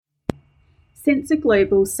Sensor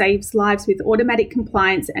Global saves lives with automatic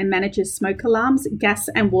compliance and manages smoke alarms, gas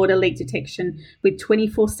and water leak detection with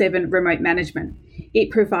 24/7 remote management.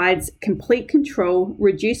 It provides complete control,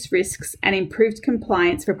 reduced risks and improved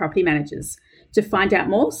compliance for property managers. To find out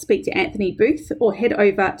more, speak to Anthony Booth or head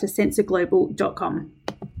over to sensorglobal.com.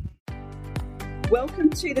 Welcome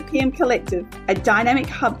to the PM Collective, a dynamic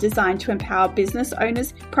hub designed to empower business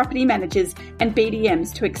owners, property managers, and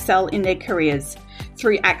BDMs to excel in their careers.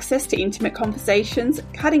 Through access to intimate conversations,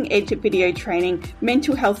 cutting-edge video training,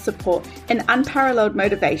 mental health support, and unparalleled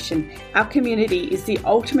motivation, our community is the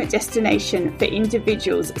ultimate destination for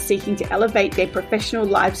individuals seeking to elevate their professional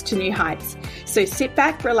lives to new heights. So sit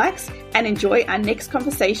back, relax, and enjoy our next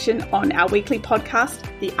conversation on our weekly podcast,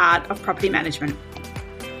 The Art of Property Management.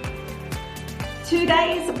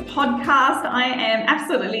 Today's podcast, I am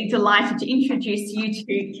absolutely delighted to introduce you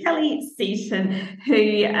to Kelly Seaton, who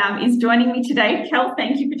is joining me today. Kel,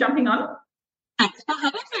 thank you for jumping on. Thanks for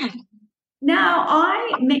having me. Now,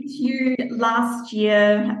 I met you last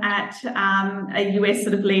year at a US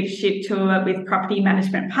sort of leadership tour with Property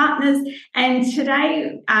Management Partners. And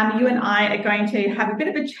today, you and I are going to have a bit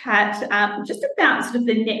of a chat just about sort of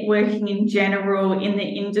the networking in general in the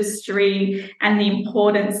industry and the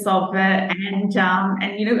importance of it. And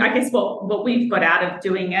you know, I guess what we've got out of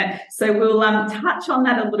doing it. So we'll touch on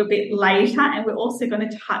that a little bit later. And we're also going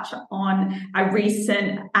to touch on a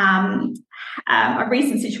recent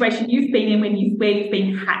situation you've been in where you've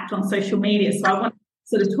been hacked on social media. So I want to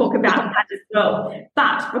sort of talk about that as well.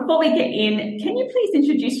 But before we get in, can you please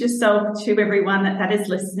introduce yourself to everyone that is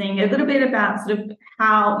listening, a little bit about sort of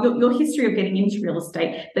how your history of getting into real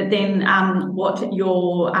estate, but then what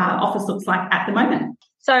your office looks like at the moment?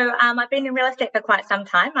 So I've been in real estate for quite some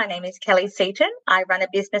time. My name is Kelly Seaton. I run a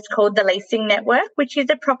business called The Leasing Network, which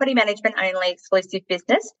is a property management only exclusive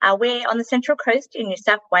business. We're on the Central Coast in New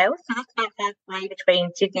South Wales, so that's about halfway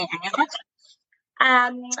between Sydney and Newcastle.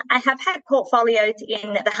 I have had portfolios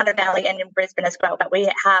in the Hunter Valley and in Brisbane as well, but we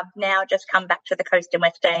have now just come back to the coast and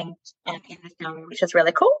we're staying in Australia, which is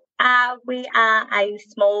really cool. We are a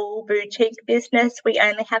small boutique business. We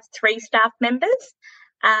only have 3 staff members.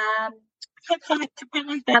 Probably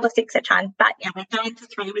 5 or 6 at times, but yeah, we're going to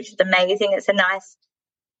 3, which is amazing. It's a nice,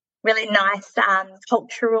 really nice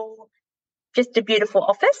cultural, just a beautiful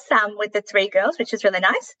office with the 3 girls, which is really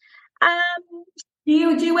nice.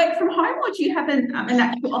 Do you work from home or do you have an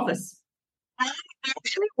actual office? I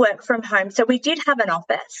actually work from home. So we did have an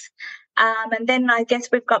office. And then I guess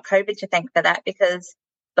we've got COVID to thank for that, because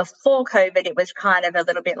before COVID, it was kind of a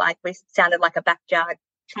little bit like we sounded like a backyard.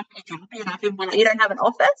 You don't have an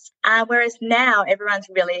office. Whereas now everyone's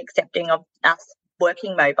really accepting of us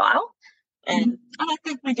working mobile. And I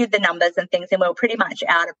think we did the numbers and things, and we were pretty much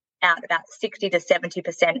out about 60 to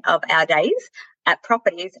 70% of our days at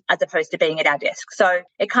properties as opposed to being at our desk. So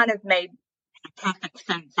it kind of made perfect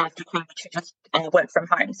sense after COVID to just work from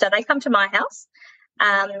home. So they come to my house.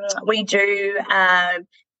 We do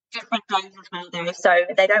different days as well though. So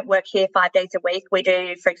they don't work here 5 days a week. We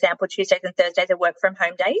do, for example, Tuesdays and Thursdays are work from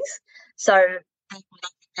home days. So people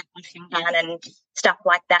get washing done and stuff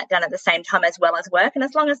like that done at the same time as well as work. And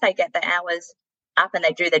as long as they get the hours up and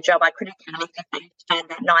they do their job, I couldn't care less if they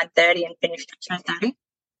started at 9:30 and finished at 2:30.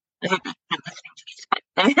 I hope they're not listening to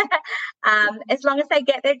this. As long as they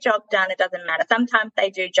get their job done, it doesn't matter. Sometimes they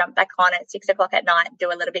do jump back on at 6 o'clock at night and do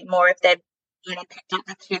a little bit more if they've picked up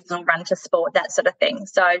the kids or run to sport, that sort of thing.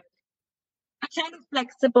 So it's kind of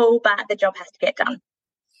flexible, but the job has to get done.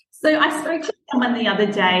 So I spoke to someone the other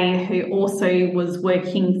day who also was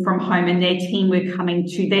working from home and their team were coming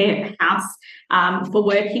to their house for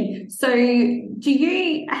working. So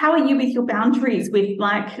how are you with your boundaries with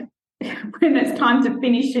like when it's time to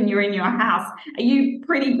finish and you're in your house? Are you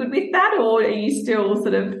pretty good with that, or are you still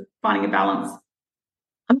sort of finding a balance?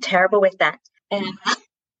 I'm terrible with that.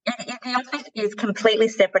 The office is completely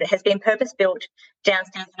separate. It has been purpose-built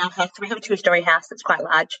downstairs in our house. We have a 2-story house that's quite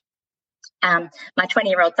large. My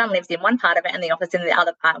 20-year-old son lives in one part of it and the office in the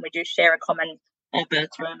other part, and we do share a common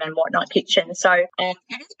bathroom and whatnot, kitchen. So it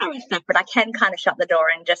is very separate. I can kind of shut the door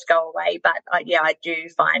and just go away, but I do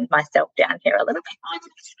find myself down here a little bit more.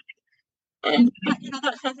 And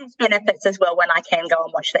that has its benefits as well when I can go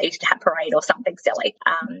and watch the Easter Hat Parade or something silly.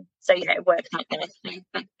 So it works like that.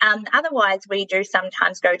 But otherwise, we do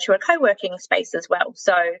sometimes go to a co-working space as well.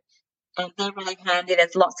 So they're really handy.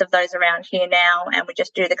 There's lots of those around here now, and we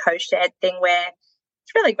just do the co-shared thing where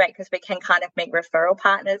it's really great because we can kind of meet referral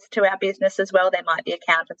partners to our business as well. There might be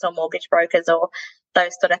accountants or mortgage brokers or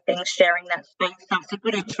those sort of things sharing that space. So it's a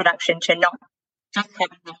good introduction to not just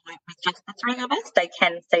having them work with just the 3 of us. They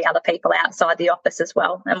can see other people outside the office as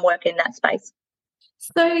well and work in that space.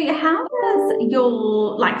 So how does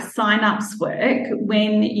your sign-ups work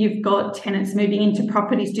when you've got tenants moving into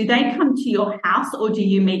properties? Do they come to your house or do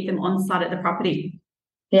you meet them on site at the property?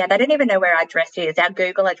 Yeah, they don't even know where our address is. Our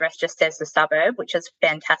Google address just says the suburb, which is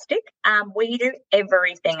fantastic. We do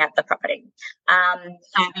everything at the property. So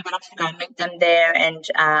we would actually go and meet them there and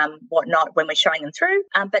whatnot when we're showing them through.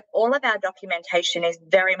 But all of our documentation is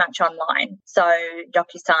very much online. So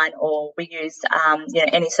DocuSign, or we use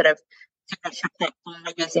any sort of signature platform.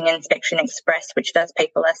 We're using Inspection Express, which does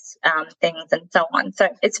paperless things and so on. So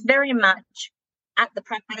it's very much at the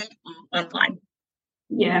property or online.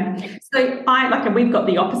 Yeah. So we've got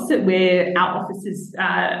the opposite, where our office is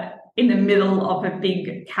in the middle of a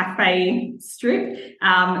big cafe strip.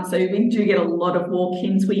 So we do get a lot of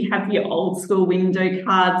walk-ins. We have your old school window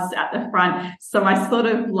cards at the front. So I sort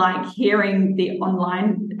of like hearing the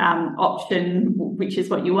online option, which is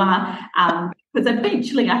what you are, because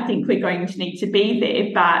eventually I think we're going to need to be there,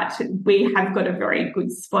 but we have got a very good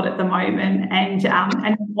spot at the moment and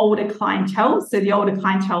an older clientele. So the older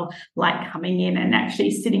clientele like coming in and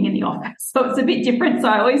actually sitting in the office. So it's a bit different. So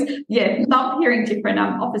I always, love hearing different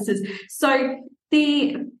offices. So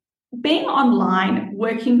the being online,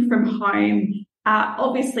 working from home,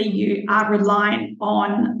 obviously you are relying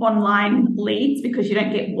on online leads because you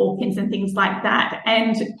don't get walk-ins and things like that.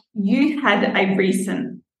 And you had a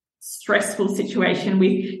recent stressful situation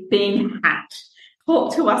with being hacked.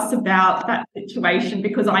 Talk to us about that situation,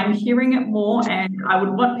 because I'm hearing it more and I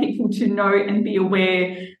would want people to know and be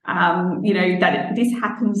aware, that this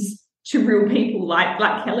happens to real people like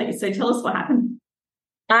Kelly. So tell us what happened.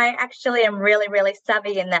 I actually am really, really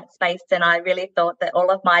savvy in that space, and I really thought that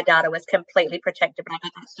all of my data was completely protected, but I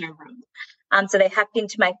got that so wrong. So they hacked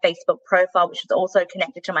into my Facebook profile, which is also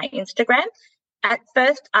connected to my Instagram. At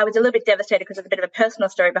first, I was a little bit devastated because there's a bit of a personal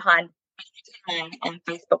story behind my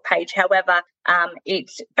Facebook page. However,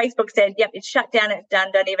 Facebook said, "Yep, it's shut down, it's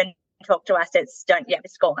done. Don't even talk to us. It's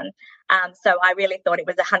gone." So I really thought it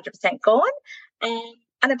was 100% gone. And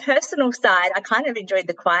on a personal side, I kind of enjoyed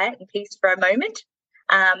the quiet and peace for a moment.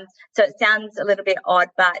 So it sounds a little bit odd,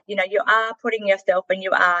 but you are putting yourself and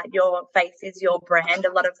your face is your brand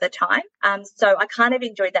a lot of the time. So I kind of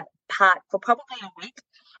enjoyed that part for probably a week.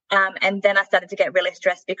 And then I started to get really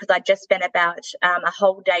stressed because I just spent about a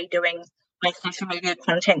whole day doing my social media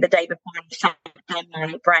content the day before and shut down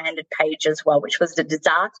my branded page as well, which was a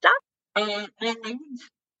disaster.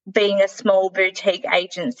 Being a small boutique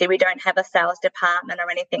agency, we don't have a sales department or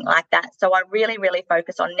anything like that. So I really, really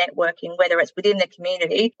focus on networking, whether it's within the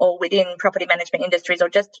community or within property management industries or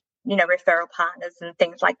just, referral partners and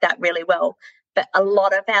things like that really well. But a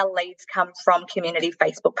lot of our leads come from community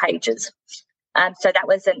Facebook pages. So that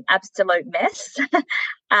was an absolute mess.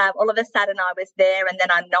 All of a sudden I was there and then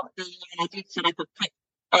I'm not there, and I did set up a quick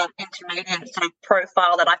intermediate sort of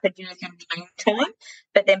profile that I could use in the meantime.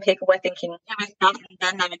 But then people were thinking, who is that? And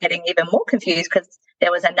then they were getting even more confused because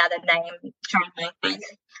there was another name showing my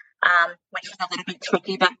face, which was a little bit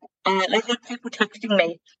tricky. But I had people texting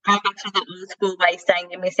me, going back to the old school way,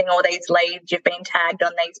 saying you're missing all these leads, you've been tagged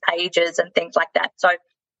on these pages and things like that. So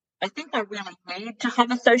I think I really need to have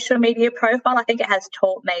a social media profile. I think it has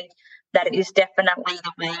taught me that it is definitely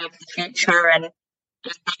the way of the future, and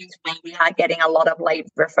that is where we are getting a lot of lead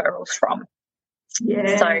referrals from.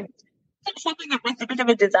 Yeah. So it's something that was a bit of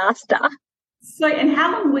a disaster. So, and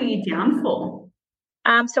how long were you down for?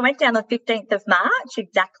 So I went down the 15th of March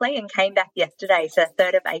exactly and came back yesterday, so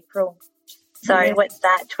 3rd of April. So What's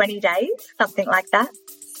that, 20 days, something like that?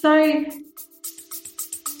 So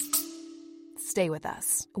stay with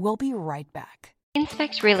us. We'll be right back.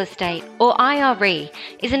 Inspect Real Estate, or IRE,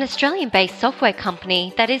 is an Australian-based software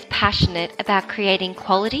company that is passionate about creating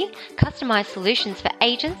quality, customised solutions for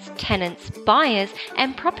agents, tenants, buyers,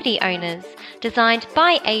 and property owners, designed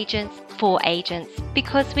by agents for agents,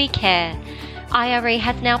 because we care. IRE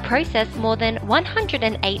has now processed more than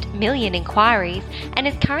 108 million inquiries and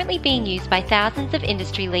is currently being used by thousands of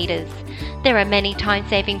industry leaders. There are many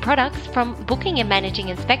time-saving products, from booking and managing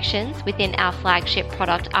inspections within our flagship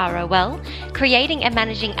product ROL, creating and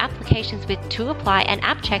managing applications with ToApply and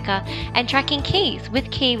App Checker, and tracking keys with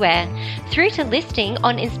Keyware, through to listing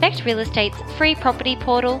on Inspect Real Estate's free property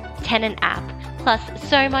portal, Tenant app, plus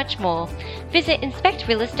so much more. Visit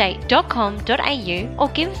inspectrealestate.com.au or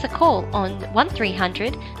give us a call on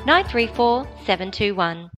 1300 934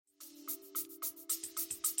 721.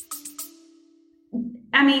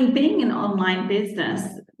 I mean, being an online business,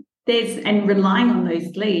 and relying on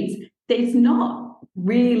those leads, there's not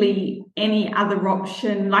really any other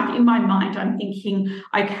option. Like in my mind, I'm thinking,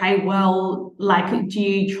 okay, well, do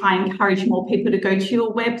you try and encourage more people to go to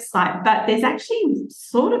your website? But there's actually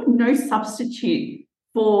sort of no substitute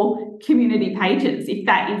for community pages if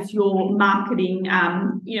that is your marketing,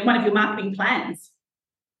 one of your marketing plans?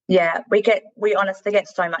 Yeah, we honestly get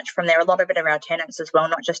so much from there. A lot of it are our tenants as well,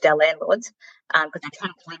 not just our landlords, because our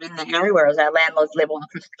tenants live in the area, whereas our landlords live all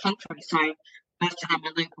across the country. So most of them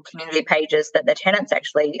are local community pages that the tenants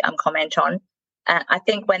actually comment on. I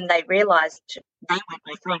think when they realised they weren't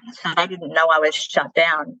my friends, so they didn't know I was shut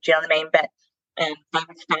down. Do you know what I mean? But they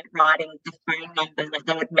would start writing the phone number that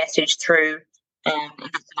they would message through, and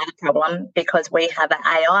that's another problem because we have an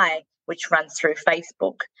AI which runs through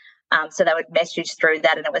Facebook. So they would message through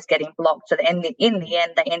that and it was getting blocked. So in the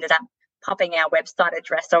end, they ended up popping our website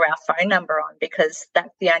address or our phone number on because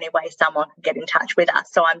that's the only way someone can get in touch with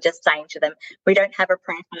us. So I'm just saying to them, we don't have a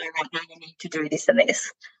profile right now. You need to do this and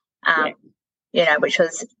this, which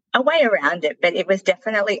was a way around it. But it was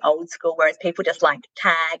definitely old school, whereas people just like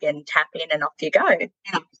tag and tap in and off you go.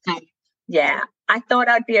 So, yeah, I thought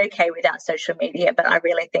I'd be okay without social media, but I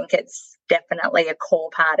really think it's definitely a core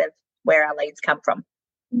part of where our leads come from.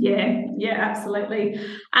 Yeah, absolutely.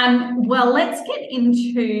 Well, let's get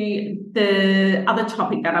into the other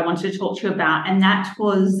topic that I wanted to talk to you about, and that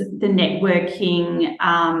was the networking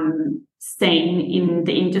scene in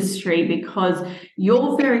the industry, because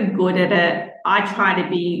you're very good at it. I try to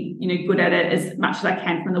be, good at it as much as I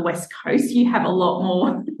can from the West Coast. You have a lot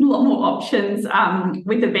more options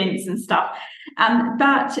with events and stuff.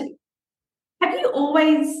 But have you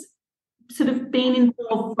always sort of been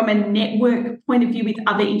involved from a network point of view with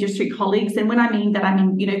other industry colleagues? And when I mean that, I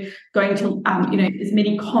mean, going to, as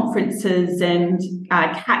many conferences and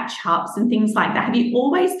catch-ups and things like that. Have you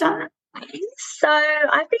always done that? So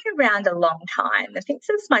I've been around a long time. I think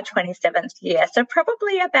since my 27th year. So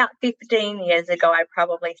probably about 15 years ago, I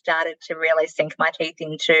probably started to really sink my teeth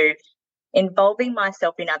into involving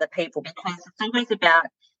myself in other people, because it's always about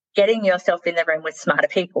getting yourself in the room with smarter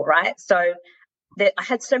people, right? So I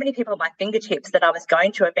had so many people at my fingertips that I was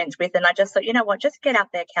going to events with, and I just thought, you know what, just get out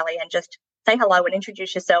there, Kelly, and just say hello and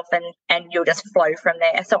introduce yourself, and you'll just flow from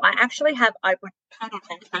there. So I actually have,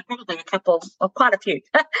 probably quite a few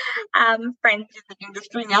friends in the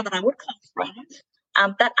industry now that I would call friends,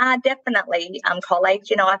 that are definitely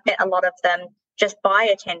colleagues. I've met a lot of them just by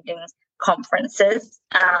attending conferences.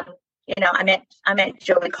 I met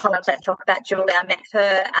Julie Collins. Let's talk about Julie. I met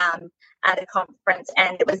her at a conference,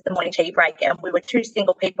 and it was the morning tea break, and we were two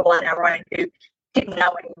single people on our own who didn't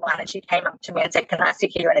know anyone, and she came up to me and said, "Can I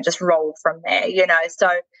sit here?" And it just rolled from there, So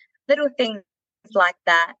little things like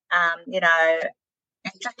that,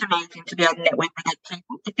 it's just amazing to be able to network with other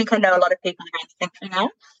people. I think I know a lot of people around the country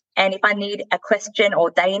now, and if I need a question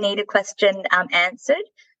or they need a question answered,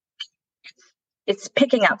 it's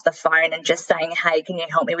picking up the phone and just saying, "Hey, can you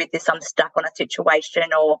help me with this? I'm stuck on a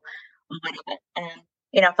situation," or whatever.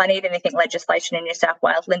 If I need anything legislation in New South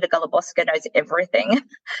Wales, Linda Golubowska knows everything.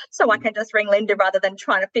 So I can just ring Linda rather than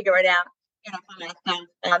trying to figure it out, for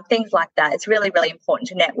myself. Things like that. It's really, really important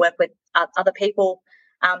to network with other people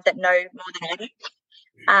that know more than I do.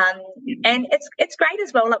 And it's great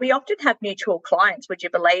as well. Like, we often have mutual clients, would you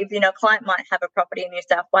believe? A client might have a property in New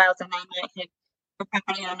South Wales and they might have a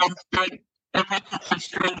property in another state.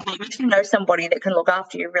 They actually know somebody that can look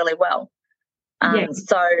after you really well.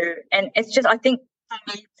 So, and it's just, I think,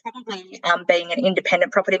 probably being an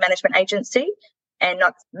independent property management agency and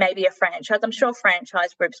not maybe a franchise. I'm sure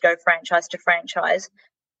franchise groups go franchise to franchise,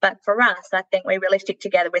 but for us, I think we really stick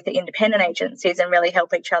together with the independent agencies and really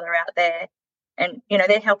help each other out there. And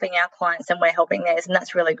they're helping our clients and we're helping theirs, and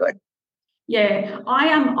that's really good. Yeah, I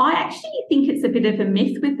actually think it's a bit of a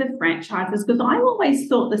myth with the franchises, because I always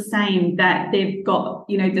thought the same, that they've got,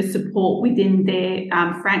 the support within their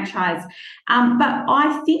franchise. But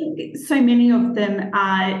I think so many of them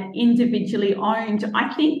are individually owned.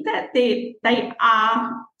 I think that they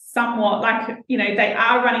are somewhat like, they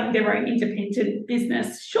are running their own independent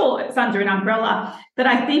business. Sure, it's under an umbrella, but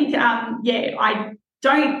I think, I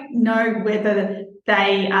don't know whether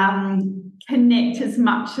they connect as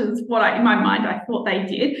much as what in my mind I thought they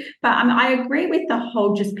did. But I agree with the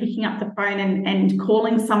whole just picking up the phone and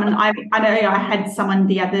calling someone. I know I had someone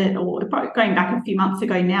going back a few months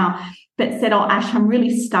ago now, but said, "Oh, Ash, I'm really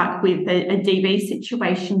stuck with a DV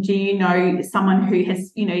situation. Do you know someone who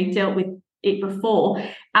has, dealt with it before?"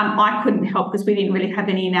 I couldn't help because we didn't really have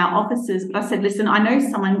any in our offices. But I said, "Listen, I know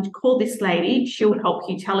someone. Call this lady. She'll help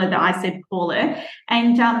you. Tell her that I said call her."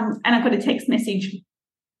 And I got a text message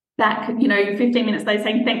back, 15 minutes later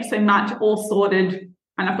saying, "Thanks so much, all sorted,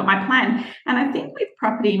 and I've got my plan. And I think with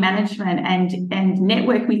property management and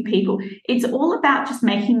network with people, it's all about just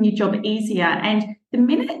making your job easier. And the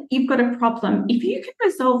minute you've got a problem, if you can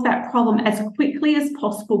resolve that problem as quickly as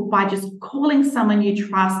possible by just calling someone you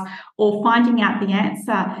trust or finding out the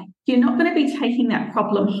answer, you're not going to be taking that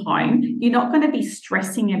problem home. You're not going to be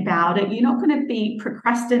stressing about it. You're not going to be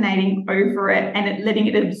procrastinating over it and letting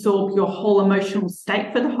it absorb your whole emotional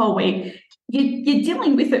state for the whole week. You're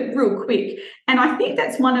dealing with it real quick. And I think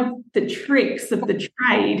that's one of the tricks of the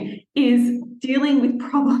trade, is dealing with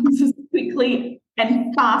problems as quickly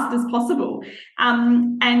and fast as possible.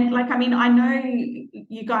 And like, I mean, I know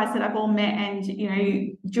you guys that I've all met, and, you know,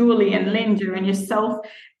 Julie and Linda and yourself,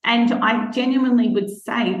 and I genuinely would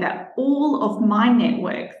say that all of my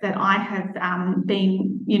network that I have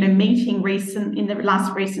been, you know, meeting in the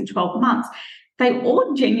last recent 12 months, they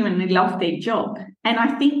all genuinely love their job. And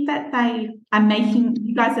I think that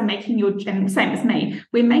you guys are making your, and same as me,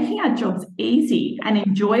 we're making our jobs easy and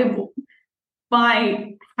enjoyable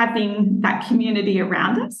by having that community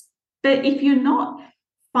around us. But if you're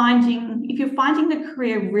finding the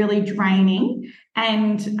career really draining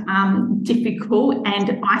and difficult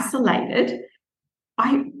and isolated,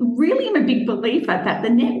 I really am a big believer that the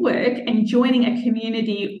network and joining a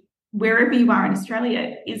community wherever you are in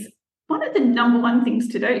Australia is one of the number one things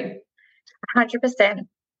to do. 100%.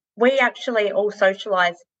 We actually all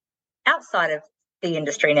socialise outside of the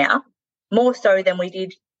industry now, more so than we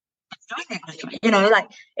did during the industry. You know, like,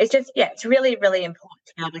 it's just, it's really, really important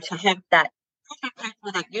to be able to have that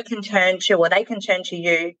people that you can turn to, or they can turn to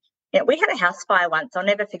you. You know, we had a house fire once, I'll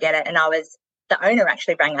never forget it, and the owner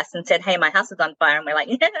actually rang us and said, hey, my house is on fire, and we're like,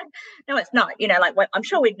 no, it's not. You know, like, I'm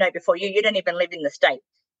sure we'd know before you don't even live in the state.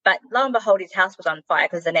 But lo and behold, his house was on fire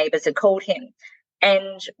because the neighbours had called him.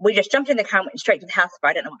 And we just jumped in the car and went straight to the house fire.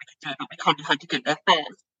 I don't know what I could do, but we kind of had to get there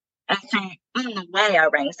first. And so on the way, I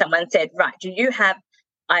rang someone and said, right,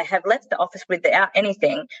 I have left the office without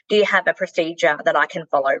anything. Do you have a procedure that I can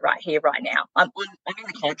follow right here, right now? I'm in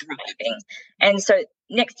the car driving. And so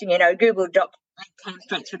next thing you know, Google Doc came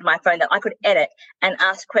straight through to my phone that I could edit and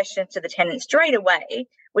ask questions to the tenant straight away,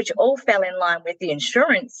 which all fell in line with the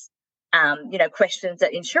insurance questions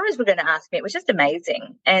that insurers were going to ask me. It was just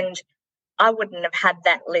amazing. And I wouldn't have had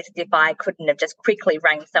that list if I couldn't have just quickly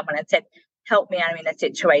rang someone and said, help me, I'm in a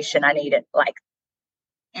situation, I need it. Like,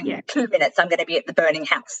 in 2 minutes, I'm going to be at the burning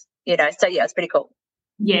house, you know. So, it's pretty cool.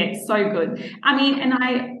 Yeah, so good. I mean, and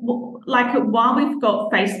while we've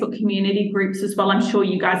got Facebook community groups as well, I'm sure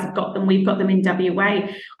you guys have got them, we've got them in WA.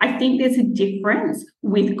 I think there's a difference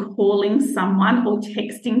with calling someone or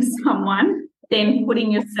texting someone than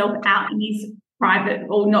putting yourself out in these private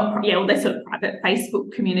they're sort of private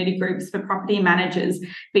Facebook community groups for property managers,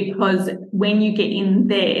 because when you get in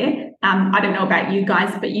there, I don't know about you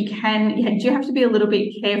guys, but you have to be a little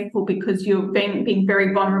bit careful because you're being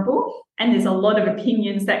very vulnerable, and there's a lot of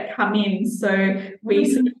opinions that come in. So we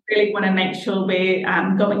sort of really want to make sure we're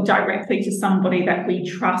going directly to somebody that we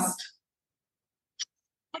trust.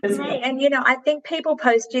 Right. And, I think people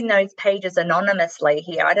post in those pages anonymously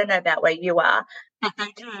here. I don't know about where you are, but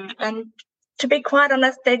they do. And to be quite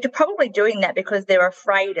honest, they're probably doing that because they're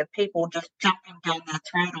afraid of people just jumping down their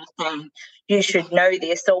throat or saying, you should know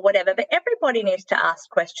this or whatever. But everybody needs to ask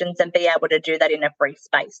questions and be able to do that in a free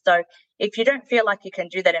space. So if you don't feel like you can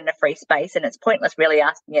do that in a free space, and it's pointless really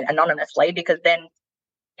asking it anonymously, because then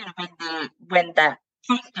when the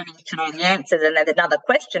person needs to know the answers and there's another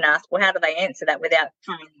question asked, well, how do they answer that without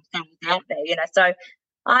throwing themselves out there? So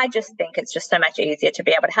I just think it's just so much easier to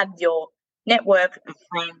be able to have your network of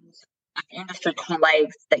friends, of industry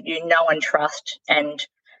colleagues that you know and trust, and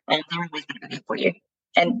they're always going to be there for you.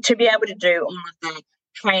 And to be able to do all of the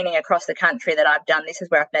training across the country that I've done, this is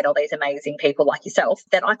where I've met all these amazing people like yourself,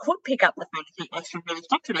 that I could pick up the phone and say, I'm really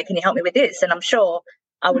stuck today, can you help me with this? And I'm sure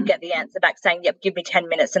I would get the answer back saying, yep, give me 10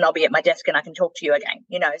 minutes and I'll be at my desk and I can talk to you again.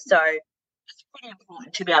 So it's pretty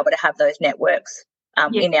important to be able to have those networks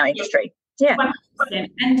in our industry. Yeah. 100%.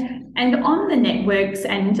 And on the networks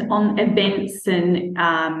and on events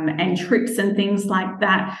and trips and things like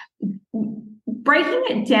that, breaking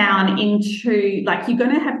it down into, like, you're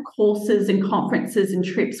going to have courses and conferences and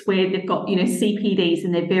trips where they've got, CPDs,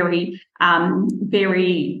 and they're very,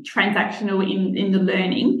 very transactional in the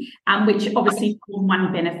learning, which obviously is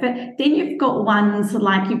one benefit. Then you've got ones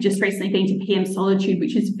like you've just recently been to PM Solitude,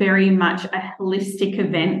 which is very much a holistic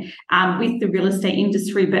event with the real estate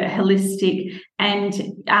industry, but holistic. And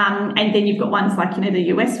then you've got ones like, the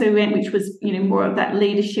US we went, which was, more of that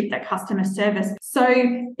leadership, that customer service. So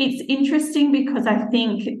it's interesting because I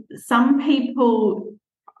think some people,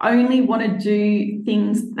 only want to do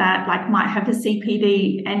things that like might have a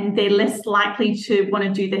CPD, and they're less likely to want to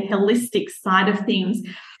do the holistic side of things.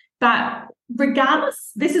 But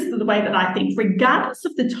regardless, this is the way that I think, regardless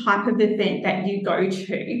of the type of event that you go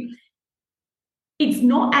to, it's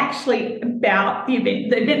not actually about the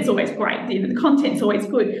event. The event's always great. The content's always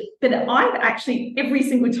good. But I've actually every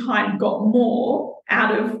single time got more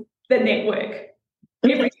out of the network.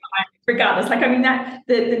 Every time, regardless. Like, I mean, that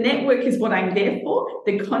the network is what I'm there for.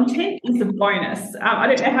 The content is a bonus. I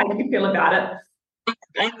don't know how you feel about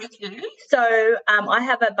it. So I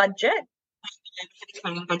have a budget.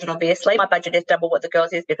 Budget, obviously. My budget is double what the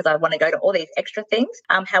girls is because I want to go to all these extra things.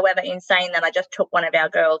 However, in saying that, I just took one of our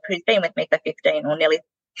girls who's been with me for 15 or nearly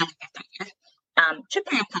 15 years to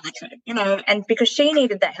pay for the trip, you know, and because she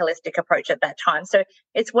needed that holistic approach at that time. So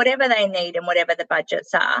it's whatever they need and whatever the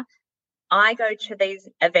budgets are. I go to these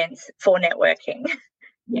events for networking.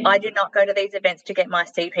 Yeah. I do not go to these events to get my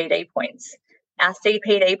CPD points. Our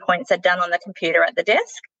CPD points are done on the computer at the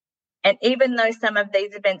desk. And even though some of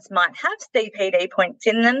these events might have CPD points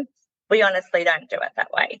in them, we honestly don't do it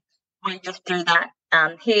that way. We just do that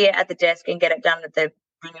here at the desk and get it done at the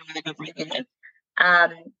regular.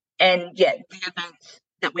 And yeah, the events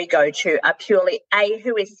that we go to are purely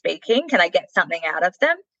who is speaking, can I get something out of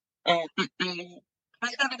them? I'm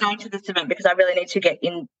going to be going to this event because I really need to get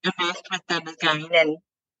immersed with them again and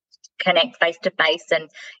connect face to face and,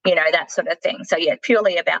 you know, that sort of thing. So yeah,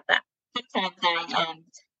 purely about that.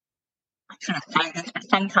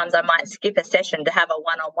 Sometimes I might skip a session to have a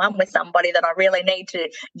one-on-one with somebody that I really need to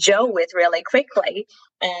gel with really quickly,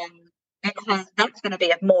 because that's going to be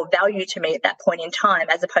of more value to me at that point in time,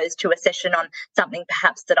 as opposed to a session on something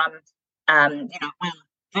perhaps that I'm, well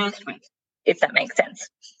versed with, if that makes sense.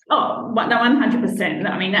 Oh, no, 100%.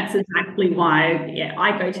 I mean, that's exactly why,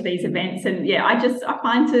 I go to these events, and I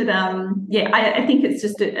find it, I think it's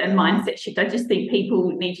just a mindset shift. I just think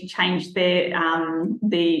people need to change their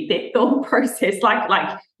thought process.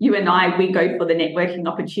 Like you and I, we go for the networking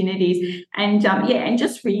opportunities, and and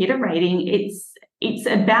just reiterating, it's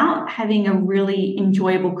about having a really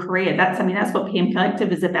enjoyable career. That's what PM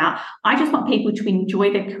Collective is about. I just want people to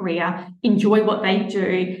enjoy their career, enjoy what they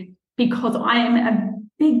do, because I am a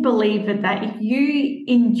big believer that if you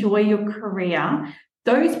enjoy your career,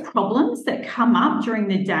 those problems that come up during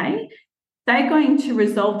the day, they're going to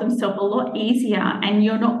resolve themselves a lot easier, and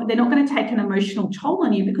they're not going to take an emotional toll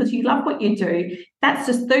on you because you love what you do. That's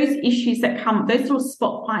just those issues that come, those little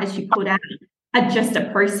spotlights you put out are just a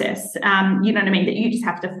process, you know what I mean, that you just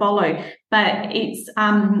have to follow. But it's,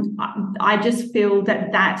 I just feel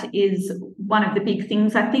that is one of the big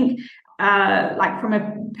things. I think, like from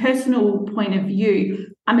a personal point of view,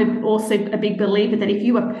 I'm also a big believer that if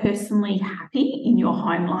you are personally happy in your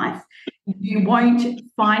home life, you won't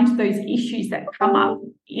find those issues that come up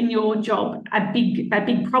in your job a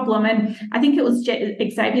big problem. And I think it was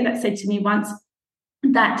Xavier that said to me once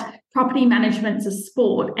that property management's a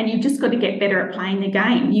sport, and you've just got to get better at playing the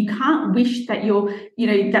game. You can't wish that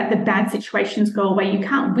that the bad situations go away. You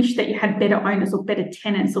can't wish that you had better owners or better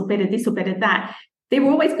tenants or better this or better that. They're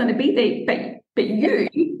always going to be there, but you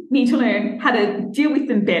need to learn how to deal with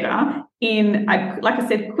them better in a, like I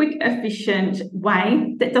said, quick, efficient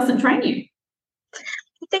way that doesn't drain you.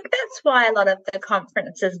 I think that's why a lot of the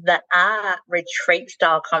conferences that are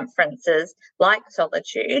retreat-style conferences like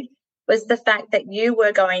Solitude was the fact that you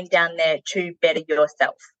were going down there to better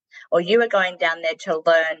yourself, or you were going down there to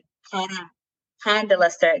learn how to handle a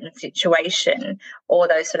certain situation or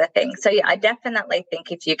those sort of things. So, yeah, I definitely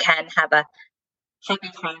think if you can have a happy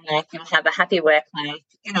home life and have a happy work life,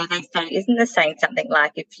 they say, isn't the saying something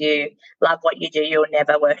like, if you love what you do, you'll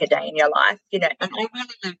never work a day in your life, and I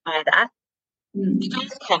really live by that. The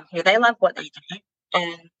girls come here, they love what they do,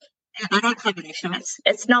 and they don't have an issue.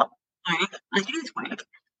 It's not work, it is work.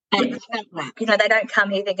 And it's not work. They don't come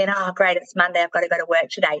here thinking, oh, great, it's Monday, I've got to go to work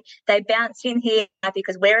today. They bounce in here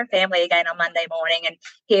because we're a family again on Monday morning, and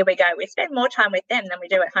here we go. We spend more time with them than we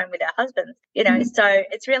do at home with our husbands, So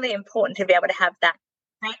it's really important to be able to have that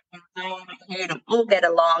great environment here to all get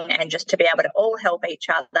along and just to be able to all help each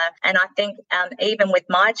other. And I think even with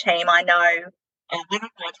my team, I know one of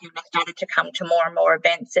my team has started to come to more and more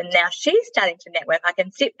events, and now she's starting to network. I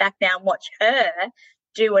can sit back now and watch her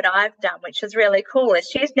do what I've done, which is really cool, is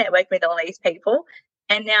she's networked with all these people,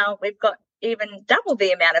 and now we've got even double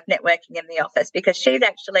the amount of networking in the office because she's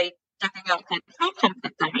actually stepping outside her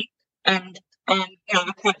comfort zone and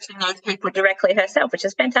approaching those people directly herself, which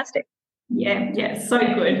is fantastic. Yeah, so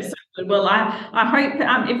good, so good. Well, I hope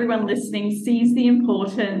everyone listening sees the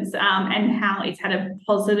importance and how it's had a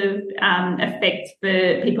positive effect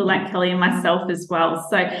for people like Kelly and myself as well.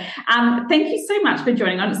 So thank you so much for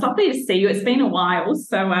joining on. It's lovely to see you. It's been a while,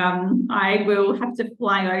 so I will have to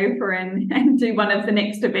fly over and do one of the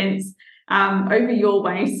next events over your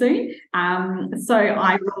way soon. So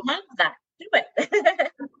I will love that. Do it.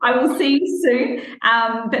 I will see you soon.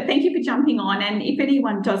 But thank you for jumping on. And if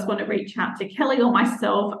anyone does want to reach out to Kelly or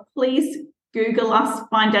myself, please Google us,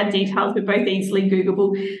 find our details. We're both easily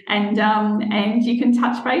Googleable, and you can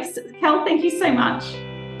touch base. Kel, thank you so much.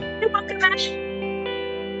 You're welcome, Ash.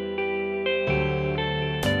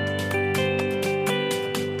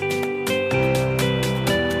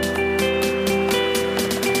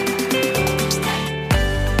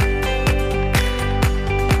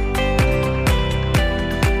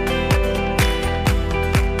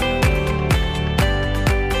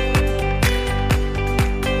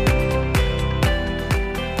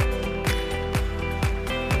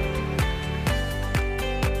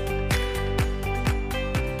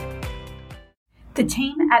 The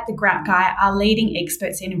team at The Grout Guy are leading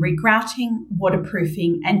experts in regrouting,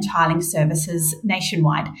 waterproofing and tiling services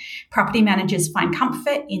nationwide. Property managers find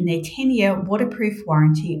comfort in their 10-year waterproof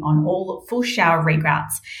warranty on all full shower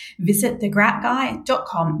regrouts. Visit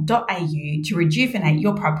thegroutguy.com.au to rejuvenate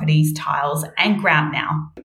your property's tiles and grout now.